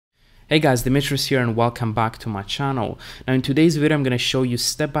Hey guys, Dimitris here and welcome back to my channel. Now in today's video I'm going to show you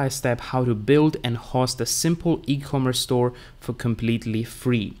step by step how to build and host a simple e-commerce store for completely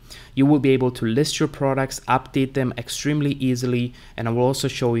free. You will be able to list your products, update them extremely easily, and I will also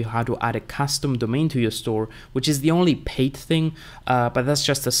show you how to add a custom domain to your store, which is the only paid thing, but that's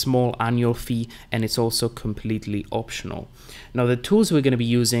just a small annual fee and it's also completely optional. Now the tools we're going to be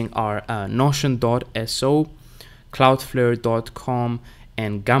using are Notion.so, Cloudflare.com,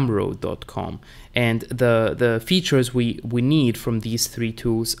 and Gumroad.com, and the features we need from these three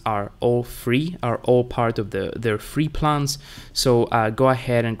tools are all free, are all part of their free plans. So go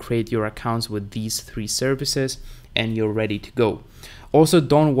ahead and create your accounts with these three services and you're ready to go. Also,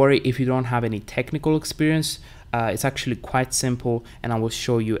 don't worry if you don't have any technical experience. It's actually quite simple and I will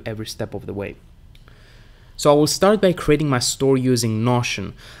show you every step of the way. So I will start by creating my store using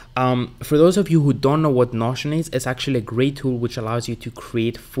Notion. For those of you who don't know what Notion is, it's actually a great tool which allows you to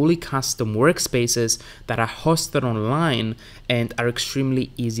create fully custom workspaces that are hosted online and are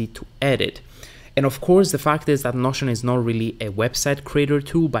extremely easy to edit. And of course, the fact is that Notion is not really a website creator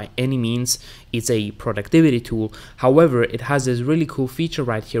tool by any means. It's a productivity tool. However, it has this really cool feature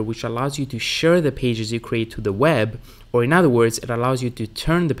right here which allows you to share the pages you create to the web, or in other words, it allows you to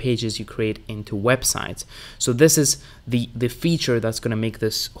turn the pages you create into websites. So this is the feature that's going to make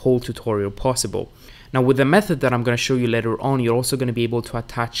this whole tutorial possible. Now with the method that I'm going to show you later on, you're also going to be able to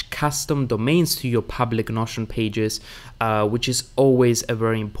attach custom domains to your public Notion pages, which is always a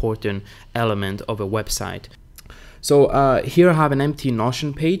very important element of a website. So here I have an empty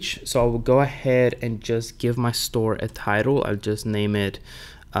Notion page. So I will go ahead and just give my store a title. I'll just name it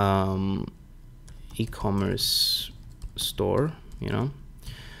e-commerce store,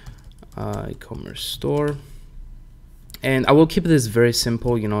 e-commerce store. And I will keep this very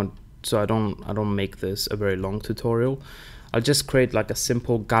simple, so I don't make this a very long tutorial. I'll just create like a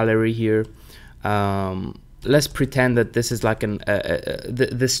simple gallery here. Let's pretend that this is like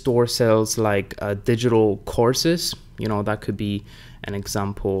this store sells like digital courses. That could be an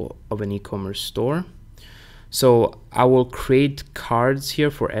example of an e-commerce store. So I will create cards here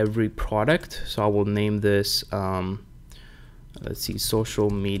for every product. So I will name this let's see, social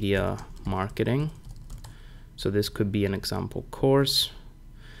media marketing. So this could be an example course.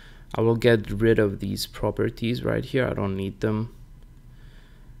 I will get rid of these properties right here. I don't need them.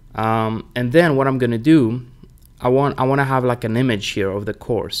 And then what I'm gonna do, I want to have like an image here of the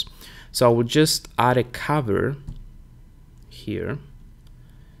course. So I will just add a cover here,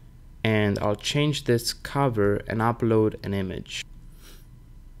 and I'll change this cover and upload an image.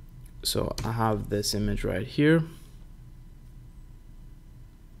 So I have this image right here.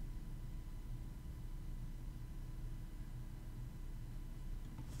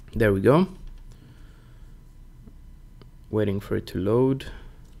 There we go. Waiting for it to load.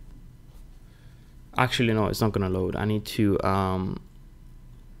 Actually, no, it's not gonna load. I need to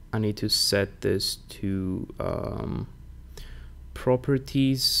set this to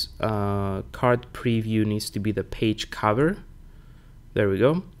properties. Card preview needs to be the page cover. There we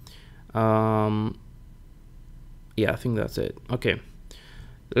go. Yeah, I think that's it. Okay,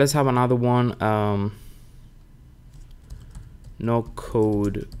 let's have another one. No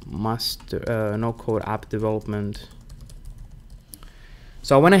code app development.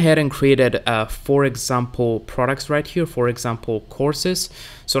 So I went ahead and created 4 example products right here, 4 example courses.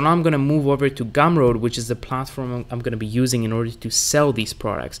 So now I'm going to move over to Gumroad, which is the platform I'm going to be using in order to sell these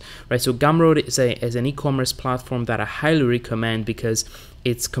products, right? So Gumroad is an e-commerce platform that I highly recommend because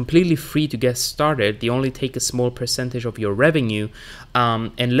it's completely free to get started. They only take a small percentage of your revenue,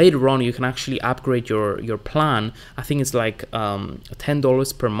 and later on you can actually upgrade your plan. I think it's like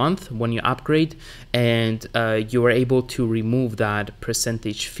 $10 per month when you upgrade, and you are able to remove that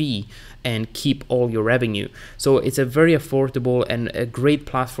percentage fee and keep all your revenue. So it's a very affordable and a great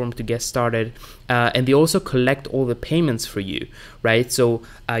platform to get started, and they also collect all the payments for you, right? So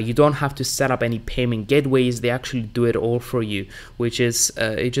you don't have to set up any payment gateways. They actually do it all for you, which is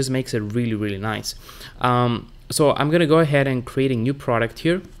it just makes it really, really nice. So I'm gonna go ahead and create a new product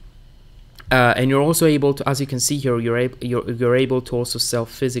here. And you're also able to, as you can see here, you're able to also sell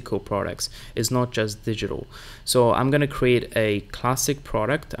physical products. It's not just digital. So I'm going to create a classic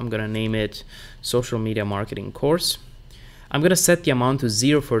product. I'm going to name it social media marketing course. I'm going to set the amount to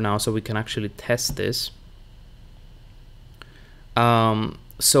 0 for now so we can actually test this.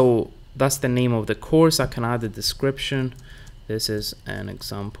 So that's the name of the course. I can add the description. This is an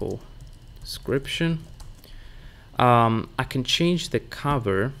example description. I can change the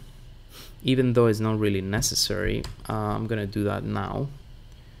cover, even though it's not really necessary. I'm gonna do that now.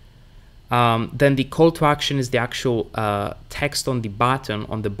 Then the call to action is the actual text on the button,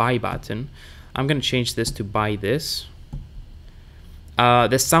 on the buy button. I'm going to change this to buy this.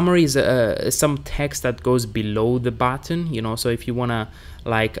 The summary is some text that goes below the button, you know, so if you want to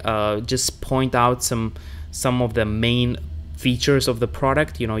like just point out some of the main features of the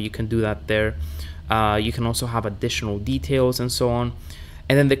product, you know, you can do that there. You can also have additional details and so on.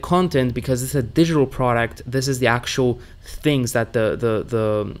 And then the content, because it's a digital product, this is the actual things that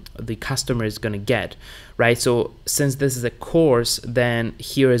the customer is going to get, right? So since this is a course, then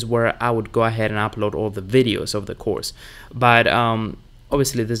here is where I would go ahead and upload all the videos of the course. But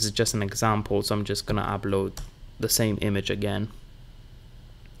obviously this is just an example, so I'm just going to upload the same image again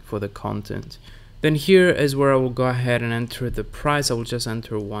for the content. Then here is where I will go ahead and enter the price. I will just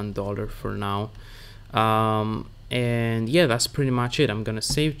enter $1 for now. And yeah, that's pretty much it. I'm gonna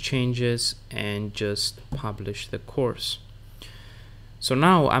save changes and just publish the course. So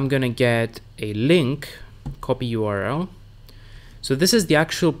now I'm gonna get a link, copy URL. So this is the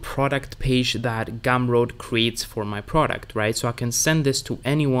actual product page that Gumroad creates for my product, right? So I can send this to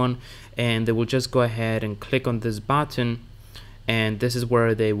anyone and they will just go ahead and click on this button, and this is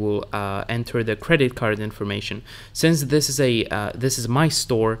where they will enter their credit card information. Since this is my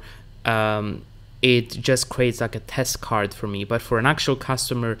store, it just creates like a test card for me, but for an actual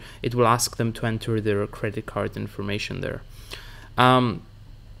customer, it will ask them to enter their credit card information there.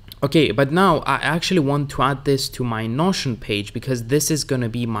 Okay, but now I actually want to add this to my Notion page, because this is going to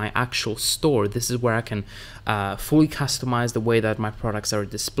be my actual store. This is where I can fully customize the way that my products are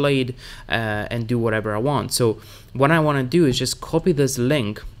displayed and do whatever I want. So what I want to do is just copy this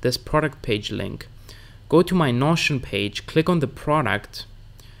link, this product page link, go to my Notion page, click on the product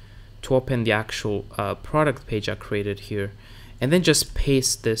to open the actual product page I created here, and then just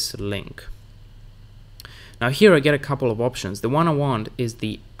paste this link. Now here I get a couple of options. The one I want is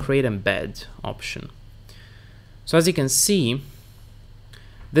the create embed option. So as you can see,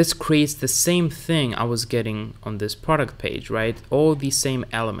 this creates the same thing I was getting on this product page, right? All these same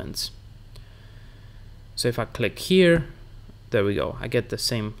elements. So if I click here, there we go, I get the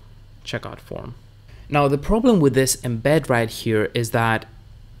same checkout form. Now the problem with this embed right here is that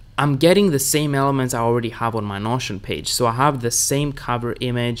I'm getting the same elements I already have on my Notion page. So I have the same cover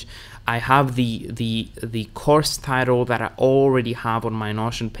image, I have the course title that I already have on my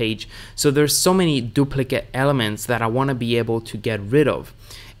Notion page. So there's so many duplicate elements that I want to be able to get rid of.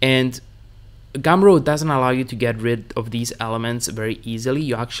 And Gumroad doesn't allow you to get rid of these elements very easily.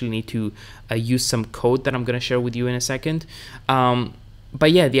 You actually need to use some code that I'm going to share with you in a second.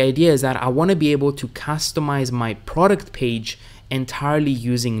 But yeah, the idea is that I want to be able to customize my product page entirely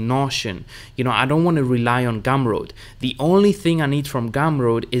using Notion. You know, I don't want to rely on Gumroad. The only thing I need from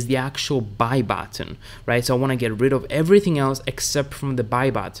Gumroad is the actual buy button, right? So I want to get rid of everything else except from the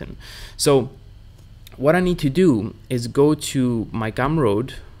buy button. So what I need to do is go to my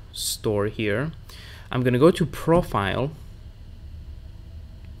Gumroad store here. I'm going to go to profile,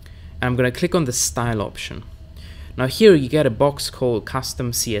 and I'm going to click on the style option. Now here you get a box called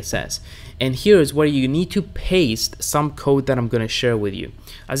custom CSS, and here is where you need to paste some code that I'm going to share with you.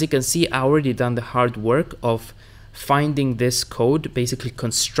 As you can see, I already done the hard work of finding this code, basically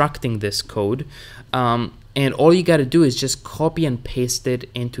constructing this code, and all you got to do is just copy and paste it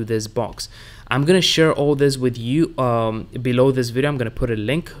into this box. I'm going to share all this with you below this video. I'm going to put a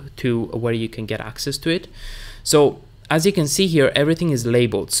link to where you can get access to it. So as you can see here, everything is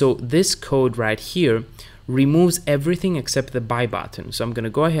labeled. So this code right here removes everything except the buy button. So I'm going to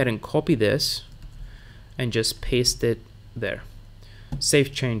go ahead and copy this and just paste it there.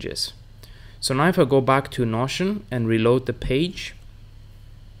 Save changes. So now if I go back to Notion and reload the page,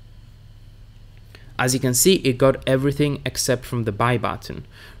 as you can see, it got everything except from the buy button,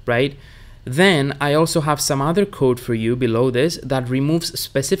 right? Then I also have some other code for you below this that removes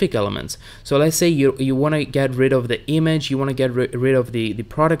specific elements. So let's say you want to get rid of the image, you want to get rid of the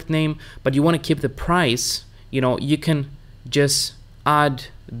product name, but you want to keep the price. You know, you can just add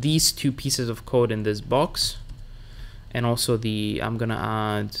these two pieces of code in this box, and also I'm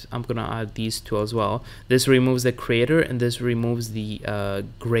gonna add these two as well. This removes the creator and this removes the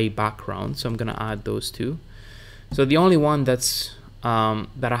gray background. So I'm gonna add those two. So the only one that's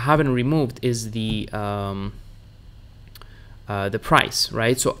that I haven't removed is the price,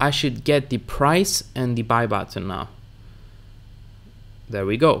 right? So I should get the price and the buy button now. There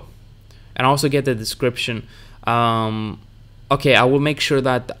we go. And also get the description. Okay, I will make sure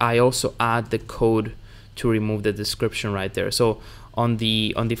that I also add the code to remove the description right there. So on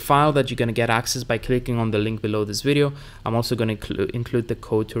the file that you're going to get access by clicking on the link below this video, I'm also going to include the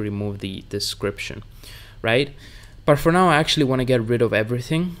code to remove the description, right? But for now, I actually want to get rid of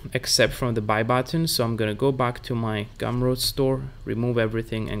everything except from the buy button. So I'm going to go back to my Gumroad store, remove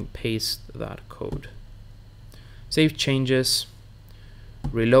everything, and paste that code. Save changes,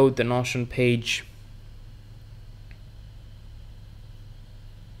 reload the Notion page.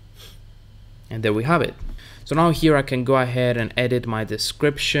 And there we have it. So now here I can go ahead and edit my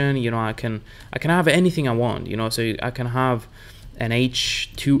description. You know, I can have anything I want, you know, so I can have an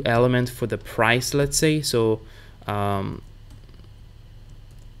H2 element for the price, let's say. So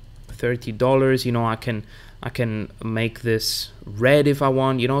 $30, you know, I can make this red if I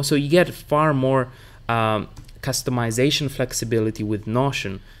want, you know, so you get far more customization flexibility with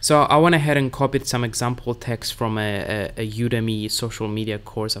Notion. So I went ahead and copied some example text from a Udemy social media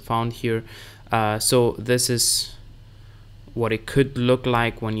course I found here. So this is what it could look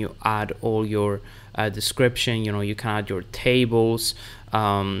like when you add all your description. You know, you can add your tables,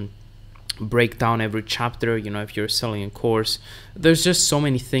 break down every chapter, you know, if you're selling a course. There's just so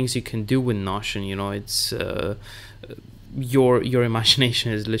many things you can do with Notion, you know. It's your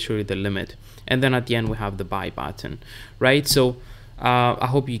imagination is literally the limit. And then at the end we have the buy button, right? So I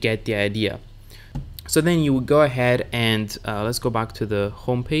hope you get the idea. So then you would go ahead and let's go back to the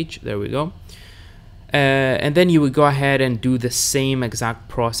home page. There we go. And then you would go ahead and do the same exact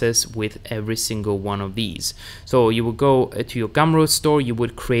process with every single one of these. So you would go to your Gumroad store, you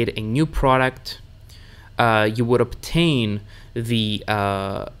would create a new product, you would obtain the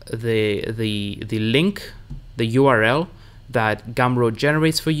link, the URL that Gumroad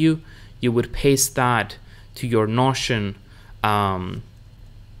generates for you. You would paste that to your Notion. Sorry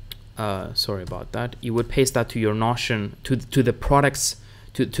about that. You would paste that to your Notion, to the products.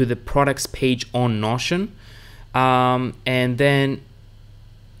 To the products page on Notion, and then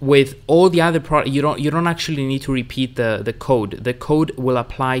with all the other products, you don't actually need to repeat the code. The code will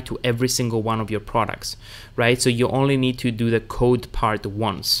apply to every single one of your products, right? So you only need to do the code part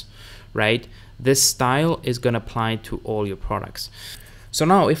once, right? This style is going to apply to all your products. So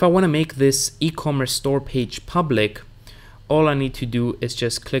now if I want to make this e-commerce store page public, all I need to do is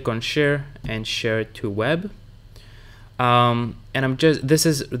just click on share and share it to web. And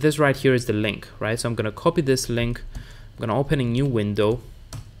this right here is the link, right? So I'm going to copy this link, I'm going to open a new window,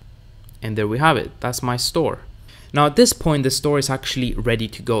 and there we have it. That's my store. Now at this point, the store is actually ready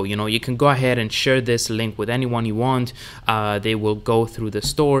to go. You know, you can go ahead and share this link with anyone you want. They will go through the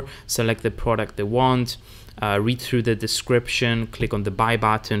store, select the product they want, read through the description, click on the buy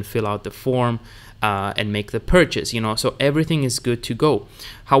button, fill out the form, and make the purchase, you know, so everything is good to go.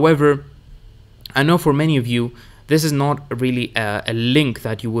 However, I know for many of you, this is not really a link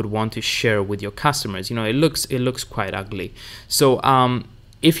that you would want to share with your customers. You know, it looks quite ugly. So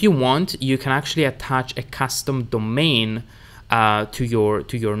if you want, you can actually attach a custom domain to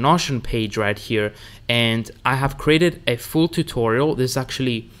your Notion page right here. And I have created a full tutorial. This is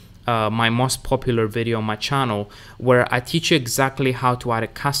actually my most popular video on my channel, where I teach you exactly how to add a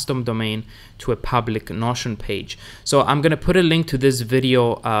custom domain to a public Notion page. So I'm gonna put a link to this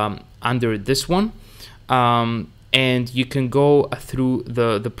video under this one. And you can go through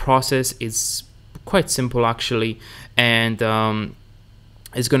the process. It's quite simple actually, and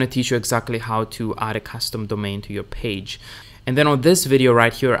it's going to teach you exactly how to add a custom domain to your page. And then on this video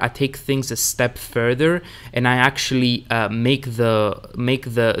right here, I take things a step further, and I actually make the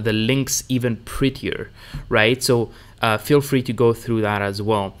links even prettier, right? So feel free to go through that as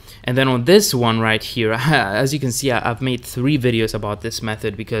well. And then on this one right here, as you can see, I've made 3 videos about this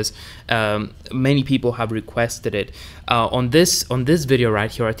method because many people have requested it. On this video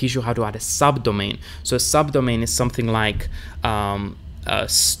right here, I teach you how to add a subdomain. So a subdomain is something like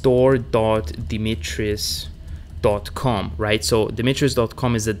store.dimitris.com, right? So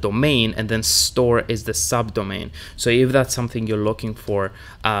dimitris.com is the domain, and then store is the subdomain. So if that's something you're looking for,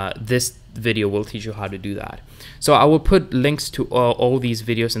 this video will teach you how to do that. So I will put links to all these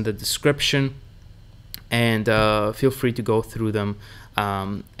videos in the description, and feel free to go through them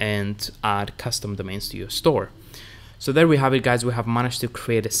and add custom domains to your store. So there we have it, guys. We have managed to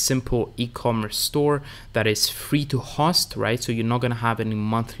create a simple e-commerce store that is free to host, right? So you're not gonna have any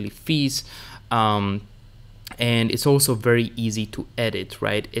monthly fees, and it's also very easy to edit,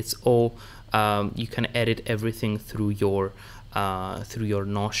 right? It's all you can edit everything through your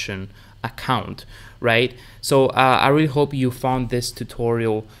Notion account, right? So I really hope you found this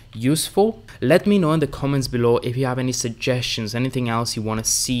tutorial useful. Let me know in the comments below if you have any suggestions, anything else you want to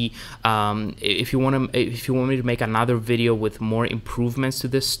see. If you want me to make another video with more improvements to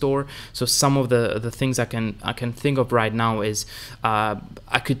this store. So some of the things I can think of right now is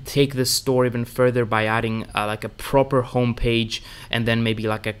I could take this store even further by adding like a proper homepage, and then maybe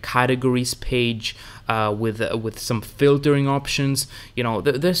like a categories page with some filtering options. You know,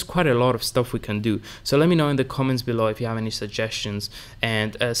 there's quite a lot of stuff we can do. So let me know in the comments below if you have any suggestions,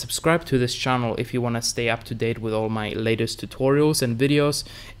 and subscribe to this channel if you want to stay up to date with all my latest tutorials and videos,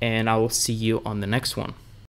 and I will see you on the next one.